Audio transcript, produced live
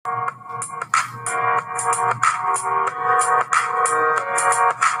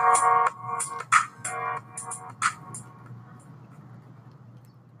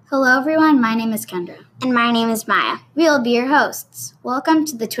my name is Kendra. And my name is Maya. We will be your hosts. Welcome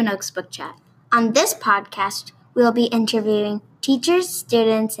to the Twin Oaks Book Chat. On this podcast, we will be interviewing teachers,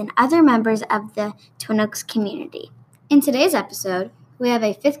 students, and other members of the Twin Oaks community. In today's episode, we have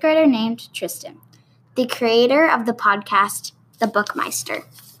a 5th grader named Tristan, the creator of the podcast, The Bookmeister.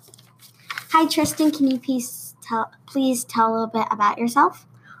 Hi, Tristan. Can you please tell a little bit about yourself?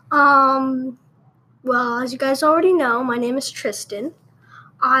 Well, as you guys already know, my name is Tristan.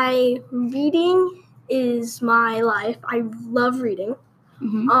 Reading is my life. I love reading.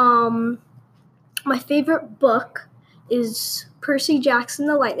 Mm-hmm. My favorite book is Percy Jackson,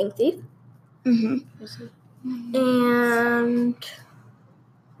 the Lightning Thief. Mm-hmm. And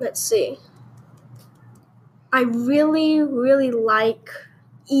let's see. I really, really like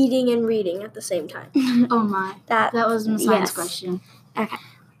eating and reading at the same time. Oh my, that was my science question. Okay.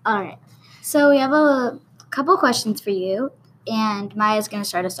 All right. So we have a couple questions for you, and Maya's going to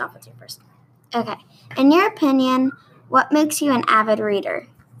start us off with your first one. Okay. In your opinion, what makes you an avid reader?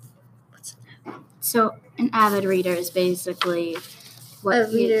 So an avid reader is basically what A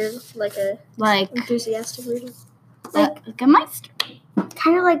reader, like a enthusiastic reader. like a meister.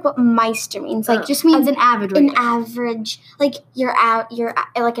 Kind of like what Meister means. Like Just means an avid reader. An average, like you're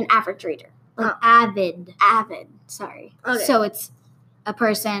like an average reader. Like avid. Sorry. Okay. So it's a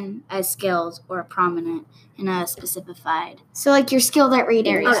person as skilled or prominent in a specified. So like you're skilled at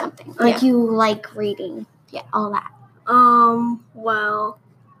reading or area. something. Like you like reading. Yeah, all that. Well,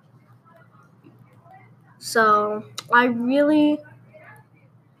 so I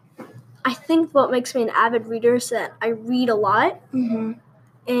think what makes me an avid reader is that I read a lot. Mm-hmm.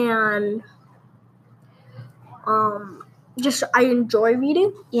 And just I enjoy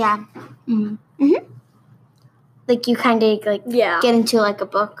reading. Yeah. Mm-hmm. Mm-hmm. Like you kind of get into like a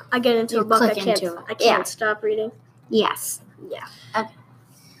book. I get into a book. I can't stop reading. Yes. Yeah. Okay.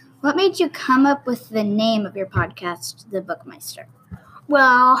 What made you come up with the name of your podcast, The Bookmeister?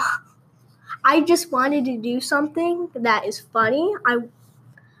 Well, I just wanted to do something that is funny.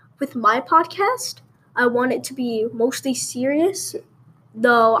 With my podcast, I want it to be mostly serious.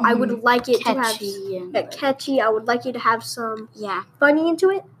 Though I would like it catchy to have catchy. I would like it to have some funny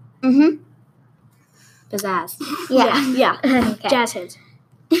into it. Mm-hmm. Pizzazz. Yeah. Okay. Jazz hands.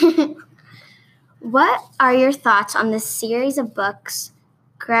 What are your thoughts on this series of books,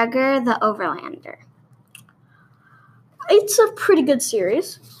 Gregor the Overlander? It's a pretty good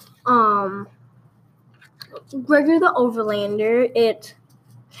series. Gregor the Overlander, it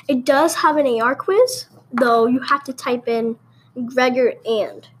does have an AR quiz, though you have to type in Gregor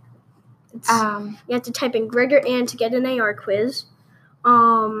and. You have to type in Gregor and to get an AR quiz.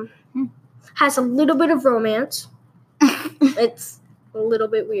 Has a little bit of romance. It's a little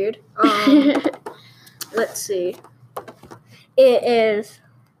bit weird. Let's see. It's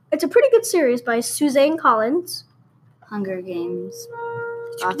a pretty good series by Suzanne Collins. Hunger Games.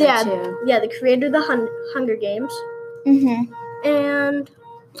 Author too. Yeah, the creator of the Hunger Games. Mm-hmm. And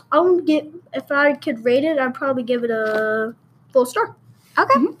if I could rate it, I'd probably give it a full star.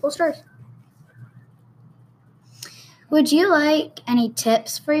 Okay. Mm-hmm. Full stars. Would you like any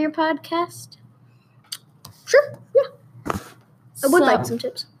tips for your podcast? Sure, yeah. I would like some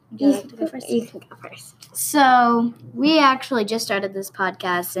tips. You can go first. So, we actually just started this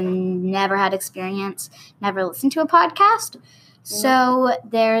podcast and never had experience, never listened to a podcast. So,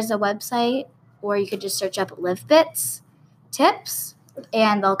 there's a website, or you could just search up LiveBits tips,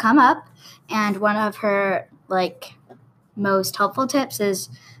 and they'll come up. And one of her, most helpful tips is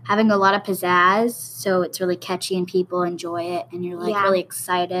having a lot of pizzazz, so it's really catchy and people enjoy it, and you're really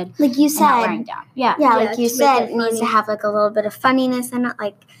excited. Like you said, not wearing down. Yeah, like you said, it needs to have a little bit of funniness in it.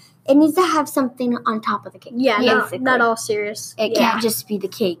 It needs to have something on top of the cake. Yeah, not all serious. It can't just be the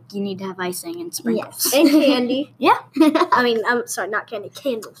cake. You need to have icing and sprinkles. Yes. And candy. Yeah. I'm sorry, not candy,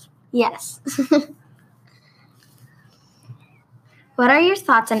 candles. Yes. What are your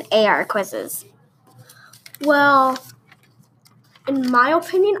thoughts on AR quizzes? Well, in my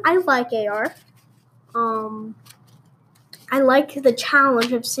opinion, I like AR. I like the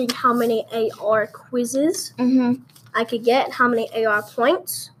challenge of seeing how many AR quizzes I could get, how many AR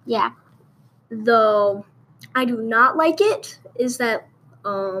points. Yeah. Though I do not like it is that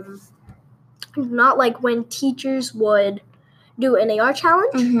I do not like when teachers would do an AR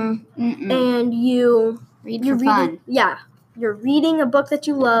challenge and you read for fun. You're reading a book that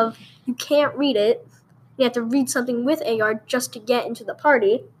you love. You can't read it. You have to read something with AR just to get into the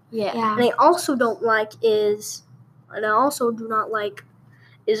party. Yeah. And I also do not like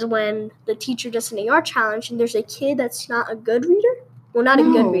is when the teacher does an AR challenge and there's a kid that's not a good reader. Well, not a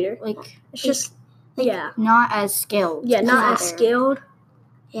good reader. Like It's just not as skilled. Yeah, not as skilled.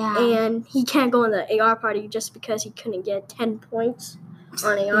 Yeah. And he can't go in the AR party just because he couldn't get 10 points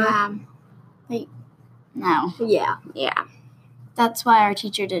on AR. Yeah. No. Yeah. Yeah. That's why our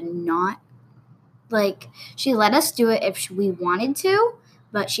teacher did not, she let us do it if we wanted to,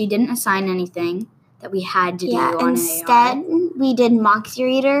 but she didn't assign anything that we had to do on instead, an AR. we did Moxie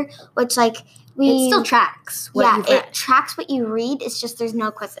Reader, which, it still tracks what you've read. It tracks what you read. It's just there's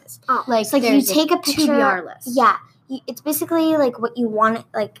no quizzes. Oh. It's like you take a picture. TBR list. Yeah. It's basically, what you want,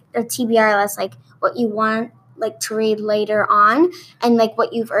 a TBR list, what you want, to read later on, and,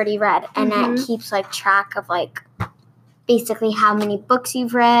 what you've already read. And it keeps, track of, basically how many books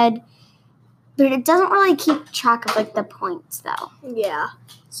you've read. But it doesn't really keep track of, the points, though. Yeah.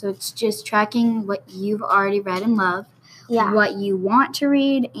 So it's just tracking what you've already read and love, Yeah. what you want to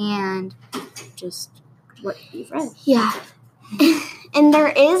read, and just what you've read. Yeah. And there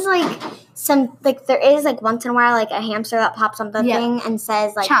is, once in a while, a hamster that pops up the thing and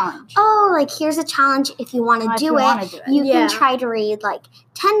says, challenge. Oh, here's a challenge if you want to do it. You can try to read,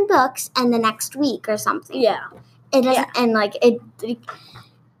 10 books in the next week or something. Yeah. It doesn't, and,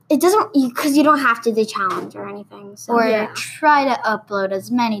 it doesn't, because you don't have to do challenge or anything. So. Or try to upload as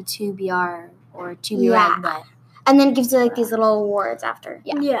many TBR or TB read, but. And then it gives you, these little awards after.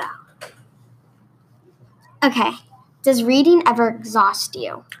 Yeah. Okay. Does reading ever exhaust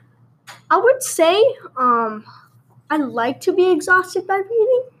you? I would say I like to be exhausted by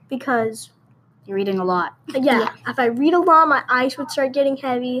reading because you're reading a lot. Yeah. If I read a lot, my eyes would start getting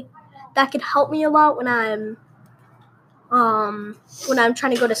heavy. That could help me a lot when I'm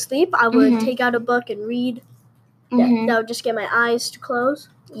trying to go to sleep. I would take out a book and read. That would just get my eyes to close.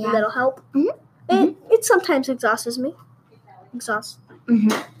 Yeah. And that'll help. It sometimes exhausts me.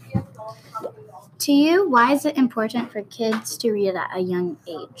 To you, why is it important for kids to read at a young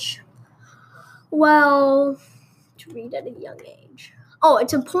age? Well, to read at a young age. Oh,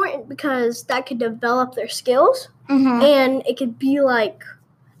 it's important because that could develop their skills. And it could be like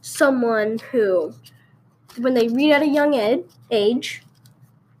someone who, when they read at a young age,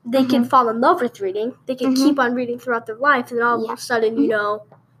 they can fall in love with reading. They can keep on reading throughout their life, and all of a sudden,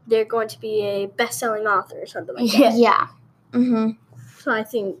 they're going to be a best-selling author or something like that. Yeah. So I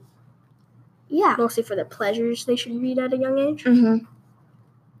think, mostly for the pleasures, they should read at a young age.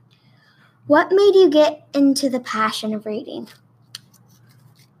 What made you get into the passion of reading?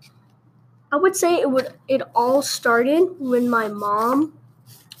 I would say it all started when my mom,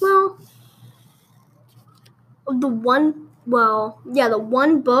 the one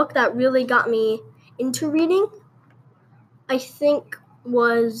book that really got me into reading, I think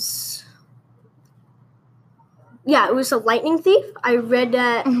was, it was The Lightning Thief. I read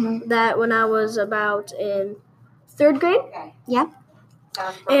that when I was about in 3rd grade. Yeah.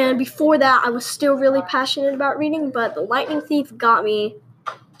 And before that, I was still really passionate about reading, but The Lightning Thief gave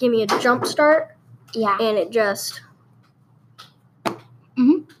me a jump start. Yeah. And it just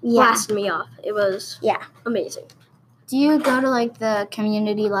blasted me off. It was amazing. Do you go to the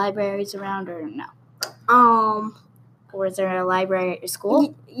community libraries around or no? Or is there a library at your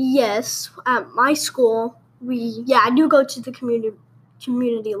school? Yes, at my school, I do go to the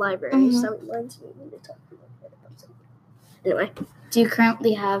community library. So that reminds me to talk about something. Anyway. Do you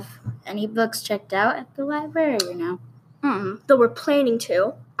currently have any books checked out at the library or no? Though we're planning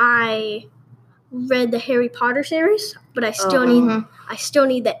to. I read the Harry Potter series, but I still need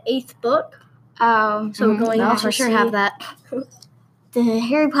the 8th book. So we're going to for sure have that. The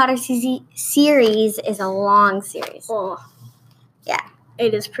Harry Potter series is a long series. Oh. Yeah.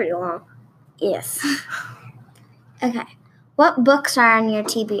 It is pretty long. Yes. Okay. What books are on your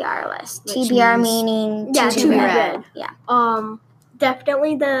TBR list? TBR meaning to be read. Yeah.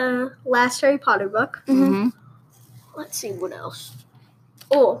 Definitely the last Harry Potter book. Let's see what else.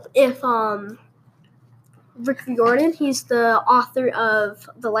 Oh, if Rick Riordan, he's the author of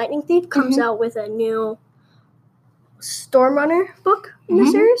The Lightning Thief, comes out with a new Storm Runner book in the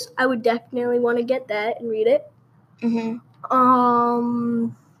series, I would definitely want to get that and read it.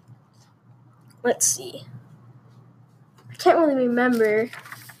 Let's see. I can't really remember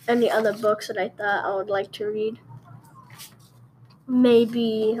any other books that I thought I would like to read.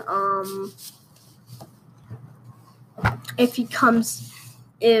 Maybe I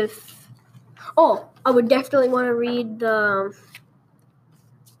would definitely want to read the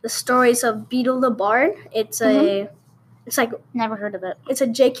stories of Beetle the Bard. It's like never heard of it. It's a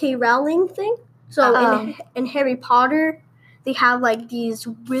J.K. Rowling thing. So in Harry Potter, they have these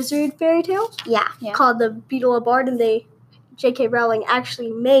wizard fairy tales. Yeah. Called the Beetle the Bard, and J.K. Rowling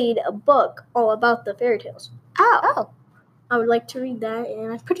actually made a book all about the fairy tales. Oh. I would like to read that,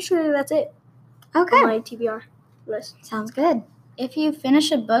 and I'm pretty sure that's it. Okay. On my TBR list. Sounds good. if you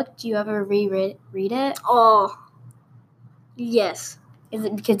finish a book, do you ever reread it? Oh, yes. Is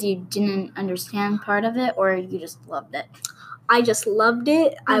it because you didn't understand part of it, or you just loved it? I just loved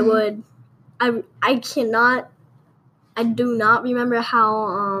it. Mhm. I do not remember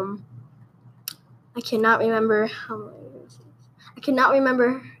how, I cannot remember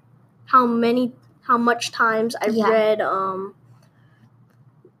how much times I've Yeah. read,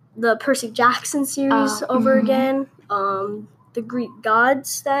 the Percy Jackson series over mhm. again, the Greek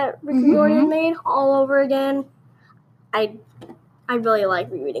gods that Rick and Mhm. Morty made all over again. I really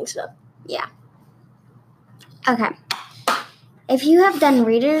like rereading stuff. Okay. If you have done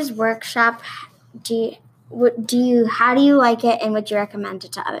Reader's Workshop, how do you like it, and would you recommend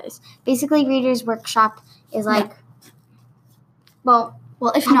it to others? Basically, Reader's Workshop is like, well,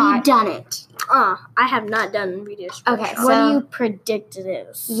 if have not, you done it? I have not done Reader's Workshop. Okay, what do so- you predict it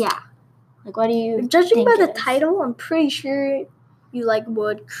is? Yeah. Like, what do you Judging think by the it is? title, I'm pretty sure you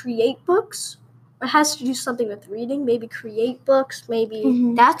would create books. It has to do something with reading. Maybe create books. Maybe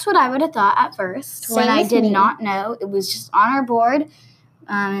Mhm. That's what I would have thought at first. Same when I with did me. not know. It was just on our board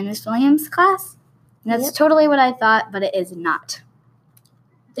in Miss Williams' class. And that's Yep. totally what I thought, but it is not.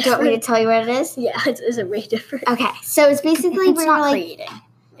 Do you want me to tell you what it is? Yeah, it's a way different. Okay, so it's basically It's where not like, creating.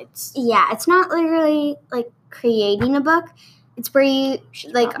 It's it's not literally like creating a book. It's where you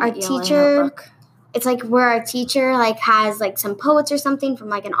like our teacher. It's like where our teacher like has like some poets or something from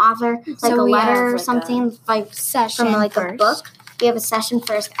like an author, like So a we have, letter or like, something like session from like first. a book. We have a session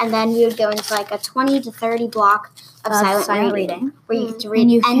first, and then we would go into like a 20 to 30 block of silent reading, where you get to read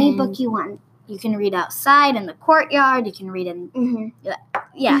And you any can- book you want. You can read outside in the courtyard. You can read in Mm-hmm.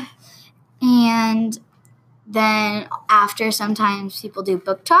 yeah. And then after, sometimes people do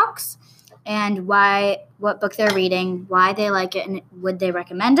book talks and what book they're reading, why they like it, and would they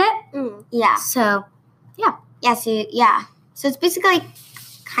recommend it. Yeah. So So it's basically like,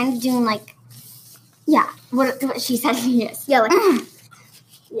 kind of doing like, what she said. Yes. Yeah, like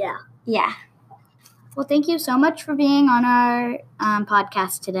yeah. Yeah. well, thank you so much for being on our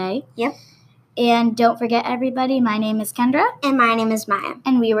podcast today. Yep. And don't forget, everybody, my name is Kendra, And my name is Maya.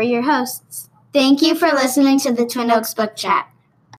 and we were your hosts. Thank you for listening to the Twin Oaks Book Chat.